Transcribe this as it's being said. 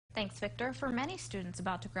Thanks, Victor. For many students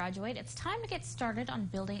about to graduate, it's time to get started on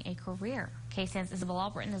building a career. KSAN's Isabel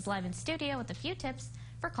Albritton is live in studio with a few tips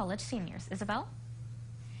for college seniors. Isabel?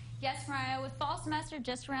 Yes, Mariah, with fall semester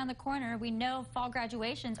just around the corner, we know fall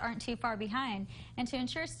graduations aren't too far behind. And to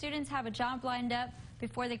ensure students have a job lined up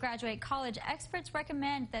before they graduate college, experts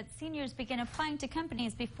recommend that seniors begin applying to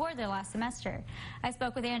companies before their last semester. I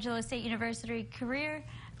spoke with Angelo State University Career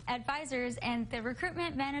Advisors and the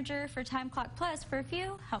recruitment manager for Time Clock Plus for a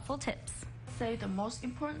few helpful tips. I'd say the most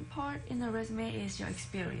important part in the resume is your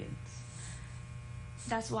experience.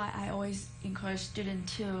 That's why I always encourage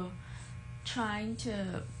students to trying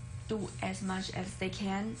to do as much as they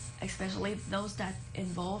can, especially those that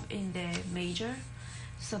involve in their major,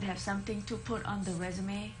 so they have something to put on the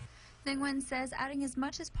resume. Ling says adding as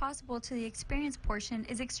much as possible to the experience portion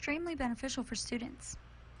is extremely beneficial for students.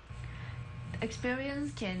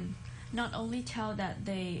 Experience can not only tell that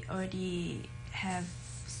they already have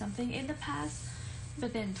something in the past,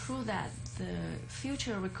 but then through that the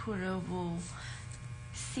future recruiter will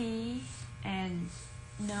see and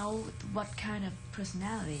know what kind of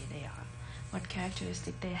personality they are, what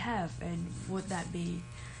characteristic they have, and would that be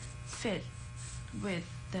fit with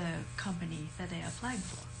the company that they are applying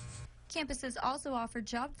for. Campuses also offer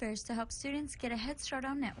job fairs to help students get a head start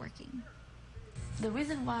on networking. The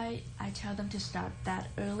reason why I tell them to start that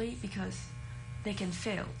early because they can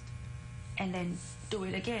fail and then do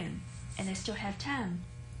it again and they still have time,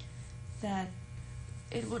 that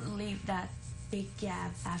it wouldn't leave that big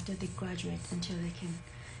gap after they graduate until they can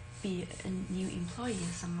be a new employee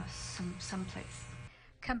in someplace.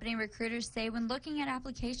 Company recruiters say when looking at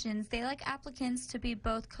applications, they like applicants to be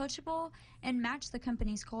both coachable and match the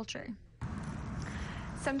company's culture.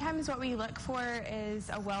 Sometimes what we look for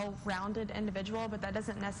is a well-rounded individual, but that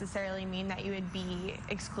doesn't necessarily mean that you would be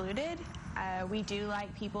excluded. We do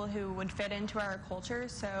like people who would fit into our culture,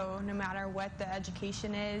 so no matter what the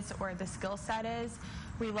education is or the skill set is,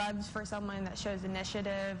 we love for someone that shows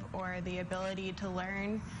initiative or the ability to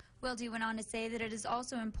learn. Wilde went on to say that it is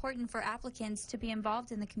also important for applicants to be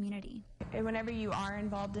involved in the community. Whenever you are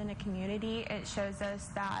involved in a community, it shows us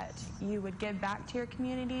that you would give back to your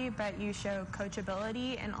community, but you show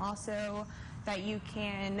coachability and also that you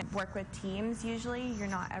can work with teams. Usually, you're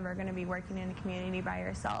not ever going to be working in a community by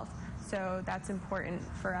yourself. So that's important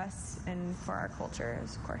for us and for our culture,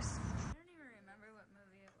 of course.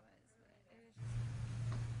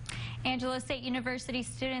 Angelo State University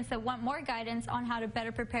students that want more guidance on how to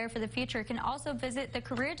better prepare for the future can also visit the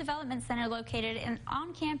Career Development Center located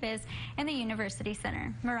on campus in the University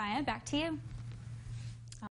Center. Mariah, back to you.